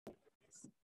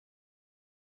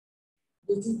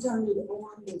Did you turn it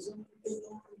on? The Zoom thing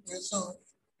on? It's on.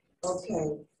 Okay.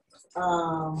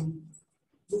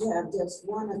 We have just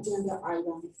one agenda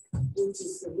item, which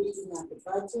is the reading of the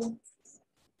budget.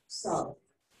 So,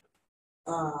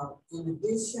 in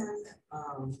addition,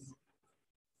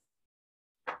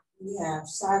 we have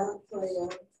silent prayer,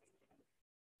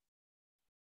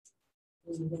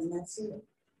 and then that's it.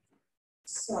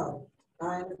 So,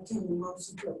 I entertain a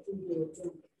motion to approve the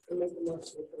agenda. To make a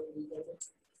motion to approve the agenda.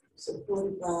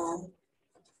 Supported by.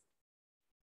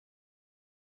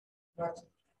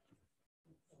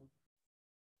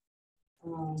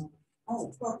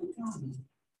 Public comment.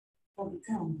 Public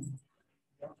comment.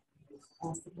 I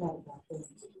forgot about that.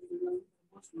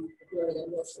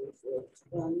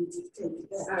 Well, you just take it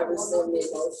back. I rescind the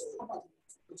motion.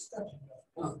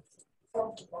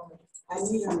 I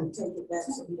need him to take it back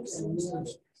so we can move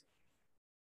it.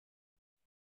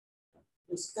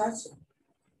 Discussion.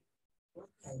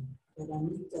 Okay, but I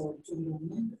need to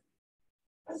amend.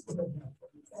 That's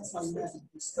my message.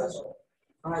 Discussion.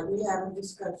 All right, we have a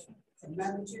discussion. And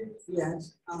manager,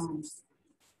 yes. I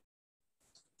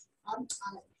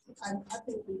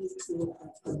think we need to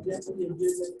definitely do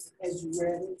it as you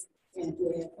read it and to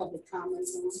add public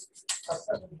comments on it.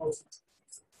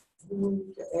 You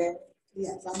need to add.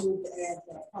 Yes, I move to add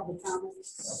public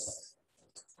comments.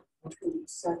 Okay,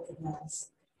 second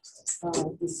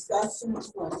discussion.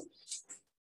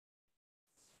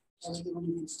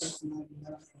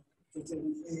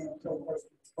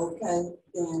 Okay,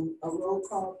 then a roll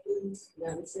call, please.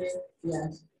 Madam Chair.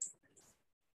 Yes.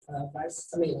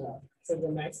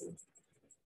 President Maxson.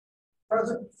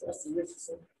 Present. Trustee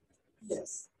Richardson.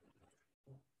 Yes.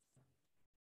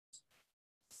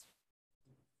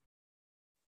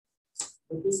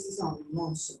 But this is on the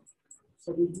motion. So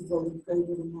we can vote in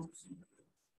favor of the motion.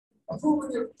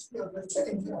 Approving the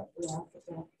change. Yeah, I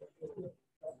forgot.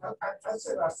 I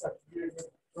said I second.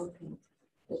 Okay.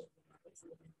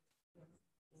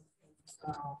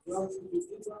 Rosie, did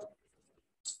you vote?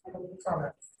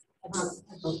 Comment.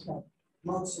 Okay.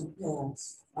 Motion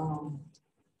passed.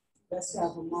 Let's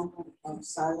have a moment of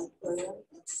silent prayer.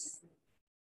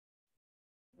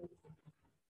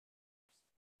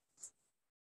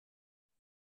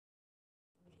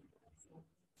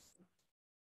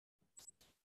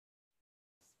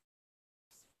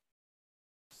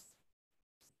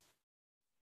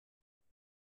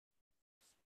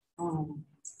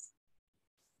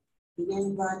 Did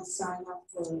anybody sign up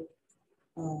for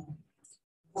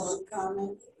public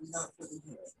comment? Not for the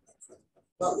hearing.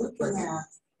 But we can have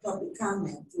public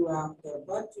comment throughout the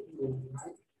budget hearing,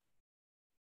 right?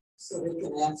 So they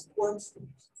can ask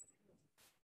questions.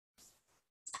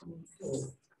 Okay.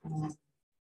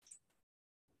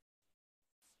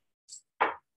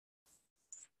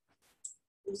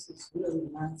 This is really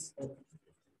nice.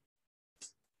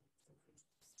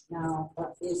 Now,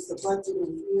 is the budget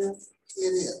in here? It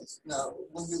is. Now,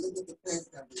 when you look at the page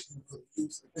numbers, you could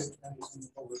use the page numbers in the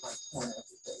lower right corner of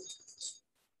the page.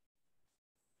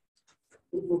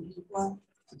 It will be what?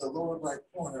 To the lower right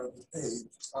corner of the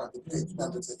page are the page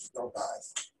numbers that you go by.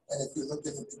 And if you look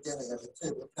at the beginning of the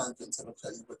table of contents, it'll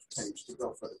tell you which page to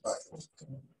go for the budget.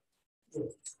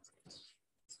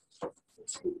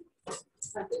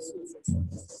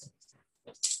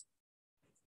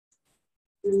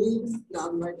 You're leaving? No,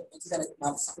 I'm ready. It's got to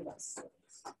come to us.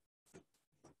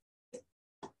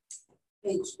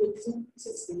 Page 15,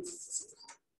 16.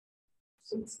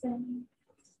 16?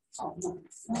 Oh, no.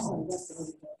 No, that's the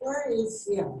one. Where is,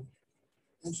 yeah.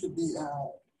 It should be,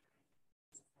 or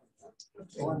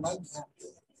it might be after.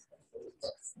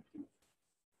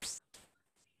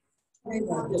 Maybe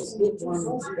I just get one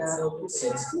that's got over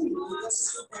 16.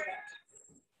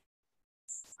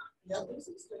 Yeah,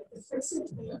 it's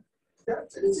 16.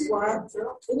 It's what?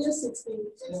 It is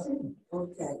 16.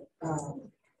 Okay.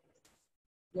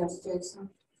 Yes, Jason?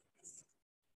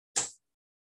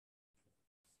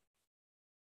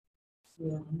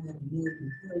 Yeah, I'm having a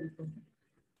meeting.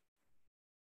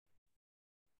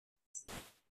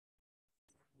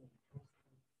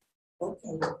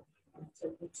 Okay, I'll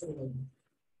take it to them.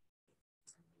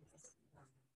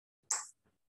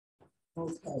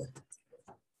 Okay.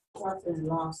 Profit and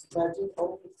loss budget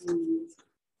overview.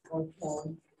 Okay.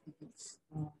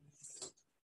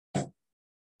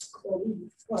 So we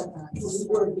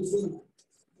were beginning.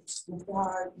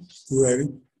 Ready?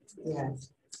 Yeah.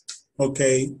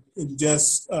 Okay,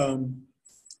 just a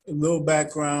little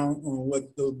background on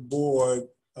what the board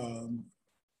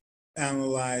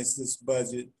analyzed this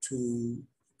budget to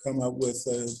come up with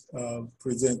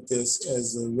present this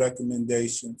as a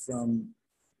recommendation from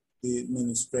the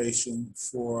administration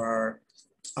for our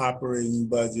operating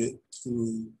budget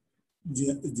through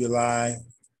July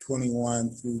 21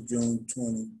 through June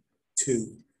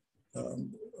 22.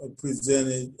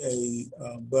 Presented a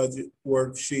budget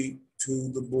worksheet to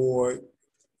the board,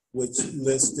 which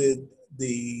listed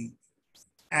the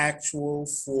actual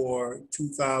for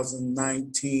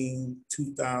 2019,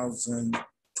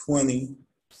 2020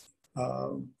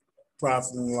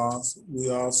 profit and loss.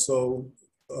 We also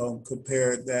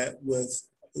compared that with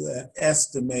the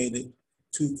estimated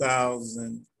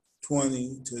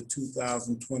 2020 to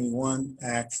 2021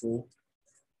 actual.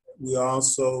 We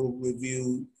also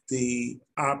reviewed the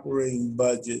operating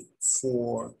budget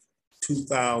for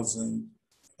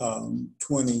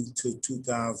 2020 to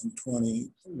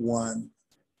 2021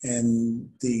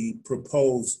 and the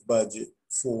proposed budget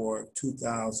for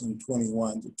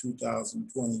 2021 to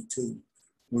 2022.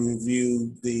 We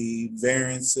reviewed the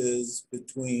variances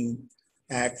between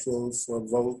actuals for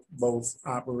both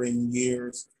operating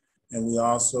years, and we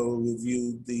also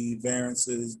reviewed the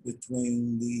variances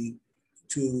between the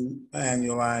two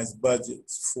annualized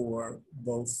budgets for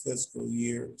both fiscal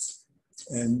years.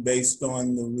 And based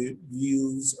on the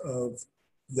reviews of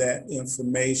that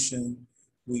information,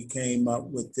 we came up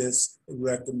with this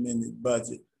recommended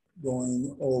budget,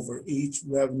 going over each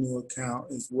revenue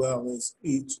account as well as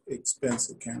each expense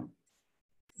account.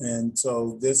 And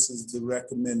so this is the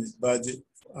recommended budget,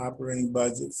 operating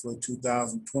budget for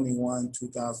 2021,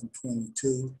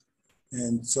 2022.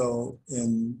 And so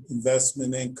in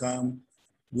investment income,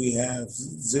 we have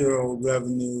zero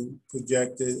revenue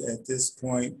projected at this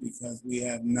point because we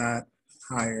have not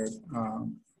hired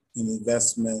an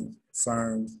investment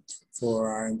firm for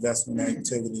our investment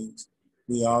activities.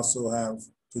 We also have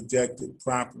projected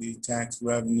property tax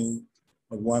revenue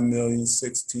of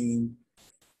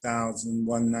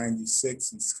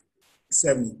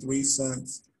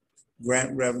 $1,016,196.73,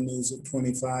 grant revenues of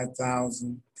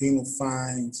 $25,000, penal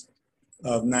fines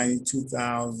of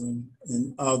 $92,000,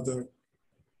 and other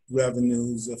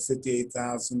revenues of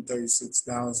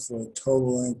 $58,036 for a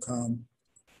total income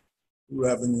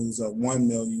revenues of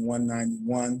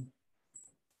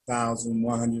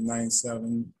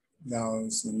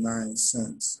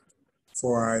 $1,191,197.09.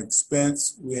 For our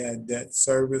expense, we had debt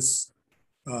service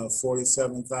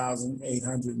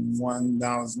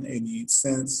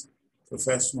 $47,801.88,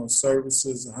 professional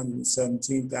services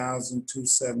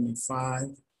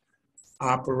 $117,275,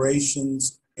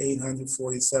 operations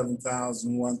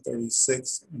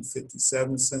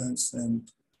 $847,136.57,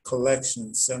 and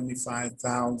collections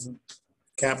 $75,000,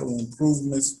 capital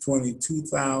improvements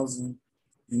 $22,000,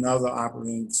 and other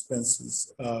operating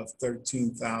expenses of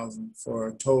 $13,000 for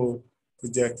a total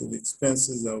projected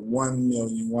expenses of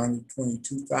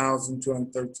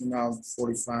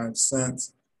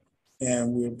 $1,122,213.45,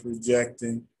 and we're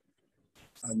projecting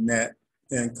a net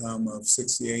income of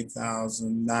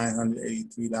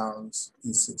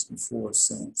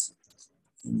 $68,983.64.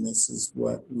 And this is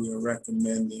what we are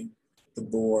recommending the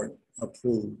board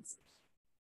approve.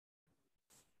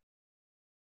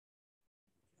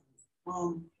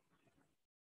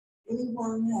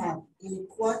 Anyone have any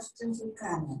questions or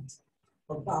comments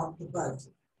about the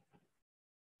budget?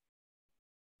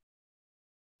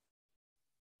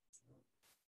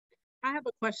 I have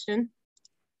a question.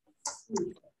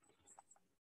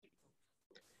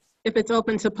 If it's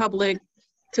open to the public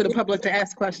to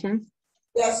ask questions.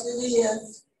 Yes, it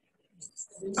is.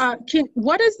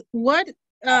 What is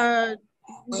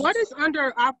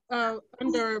under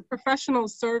professional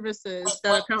services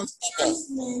that accounts?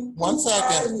 One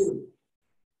second.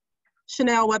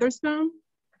 Chanel Weatherspoon.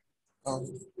 Oh,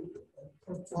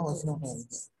 it's not me.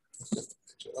 It's just a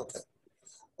picture. Okay.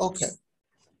 Okay.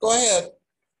 Go ahead.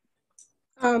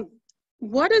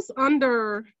 What is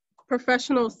under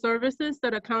professional services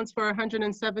that accounts for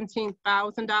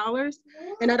 $117,000?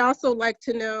 And I'd also like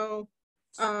to know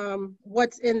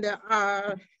what's in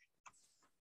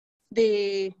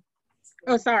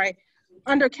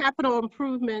under capital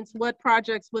improvements, what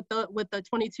projects would the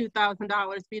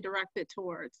 $22,000 be directed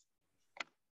towards?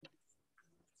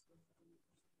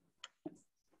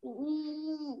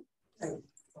 You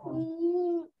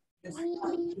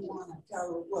want to tell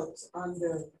her what's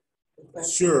under?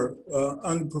 Sure.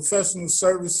 Under professional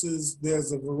services,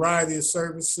 there's a variety of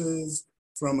services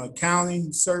from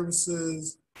accounting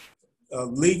services,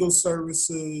 legal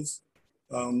services,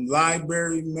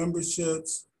 library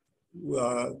memberships,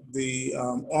 the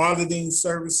auditing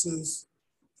services,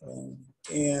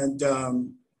 and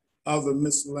other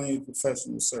miscellaneous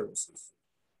professional services.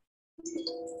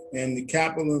 And the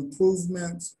capital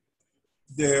improvements,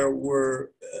 there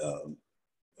were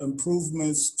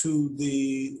improvements to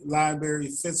the library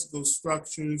physical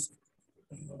structures,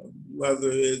 whether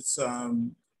it's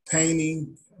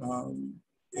painting,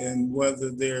 and whether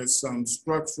there's some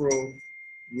structural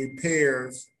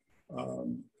repairs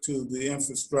to the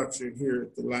infrastructure here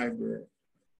at the library.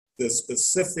 The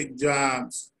specific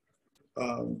jobs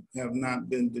have not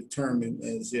been determined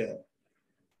as yet.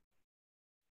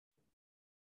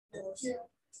 Chair,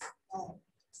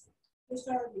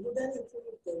 Mr. Harvey, would that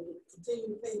include the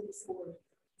continuing payment for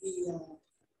the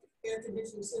air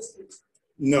conditioning systems?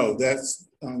 No, that's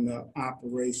on the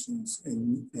operations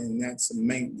and that's a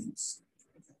maintenance.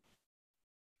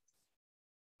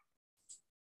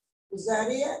 Is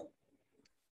that it?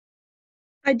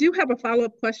 I do have a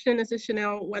follow-up question. This is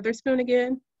Chanel Weatherspoon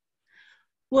again.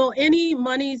 Will any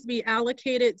monies be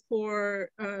allocated for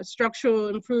structural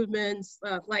improvements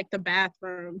like the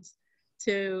bathrooms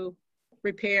to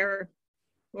repair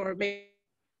or make?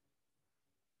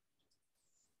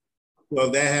 Well,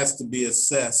 that has to be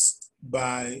assessed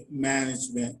by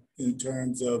management in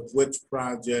terms of which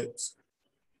projects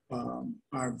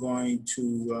are going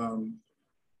to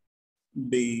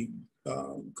be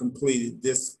completed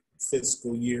this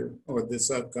fiscal year or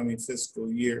this upcoming fiscal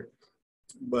year.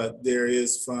 But there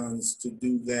is funds to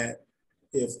do that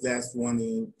if that's one of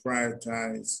the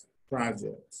prioritized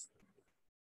projects.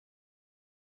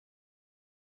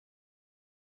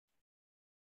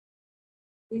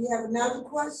 Do you have another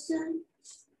question?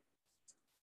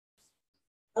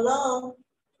 Hello?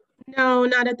 No,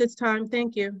 not at this time.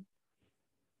 Thank you.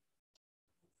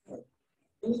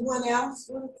 Anyone else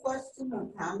with a question or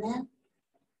comment?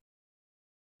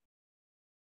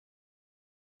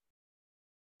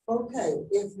 Okay,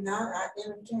 if not, I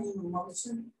entertain a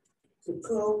motion to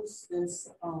close this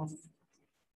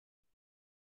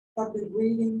public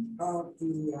reading of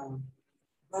the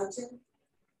budget.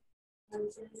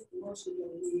 Motion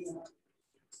that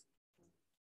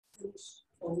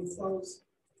we close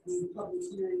the public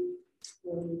hearing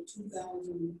for the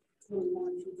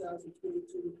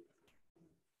 2021-2022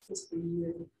 fiscal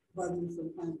year budget for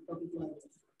Pine Public Library.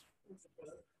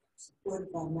 Supported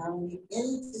by Melanie.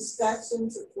 Any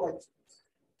discussions or questions?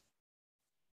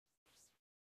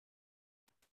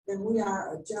 Then we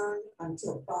are adjourned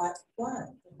until 5.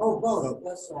 Oh, both.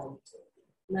 That's right.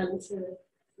 Madam Chair.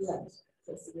 Yes.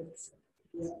 Yes.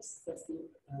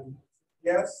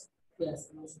 Yes. Yes.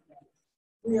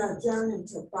 We are adjourned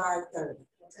until 5:30.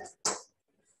 Okay.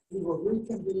 We will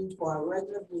reconvene for our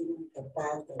regular meeting at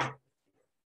 5:30.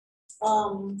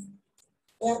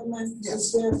 Edmund, Yes.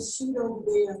 is there a sheet over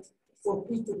there for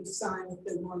people to sign if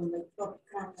they want to make public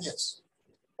comments? Yes.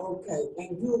 Okay,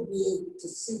 and you'll be able to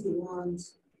see the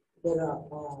ones that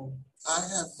are I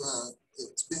have,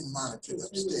 it's being monitored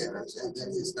upstairs, and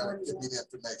then he's gonna give me the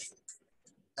information.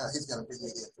 He's gonna bring me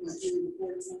the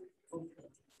information. okay.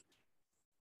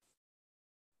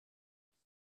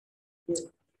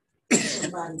 If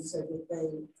somebody said that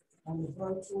they, on the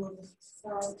virtual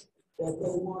side, that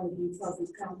they want to do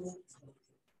public comment,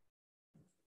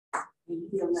 and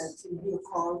he'll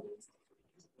call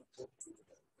you.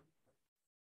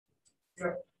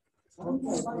 Yeah.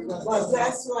 Okay, but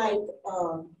that's like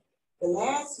the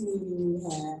last meeting we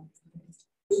had,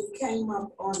 it came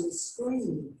up on the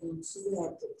screen and she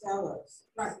had to tell us.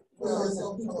 Right. Well,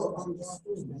 the people on the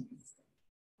screen.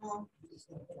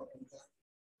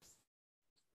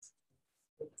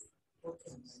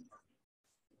 Okay.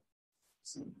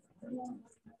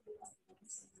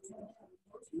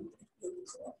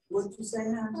 What you say,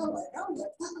 huh?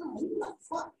 You like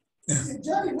fuck.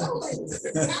 Johnny, no way.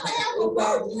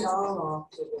 Everybody all off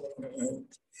today.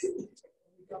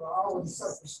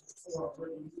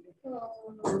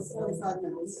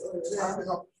 Driving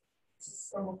up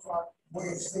 7 o'clock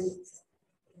Wednesday,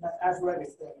 athletic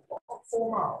thing, 4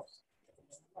 miles.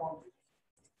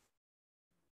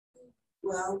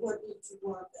 Well, what did you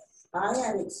want? I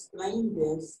had explained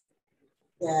this,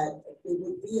 that there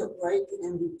would be a break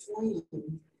in between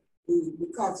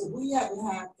because if we hadn't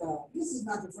had This is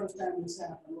not the first time this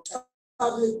happened. Okay?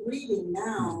 public reading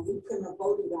now, we couldn't have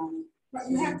voted on it. Right,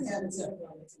 you have to have it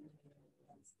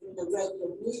In the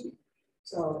regular meeting.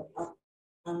 So,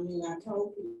 I mean, I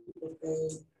told people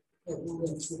they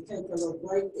wanted to take a little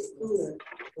break, they could,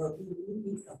 but we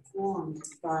need a quorum at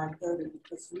 5:30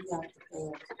 because we have to pay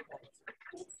our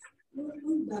taxes.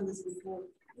 We've done this before.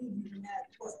 We've even had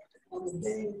what on the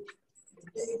day,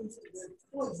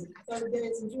 what is it, 3rd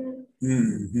days in June?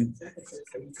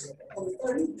 On the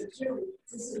 30th of June,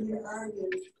 we sit here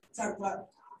arguing, talk about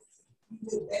you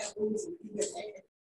get bad rules and you get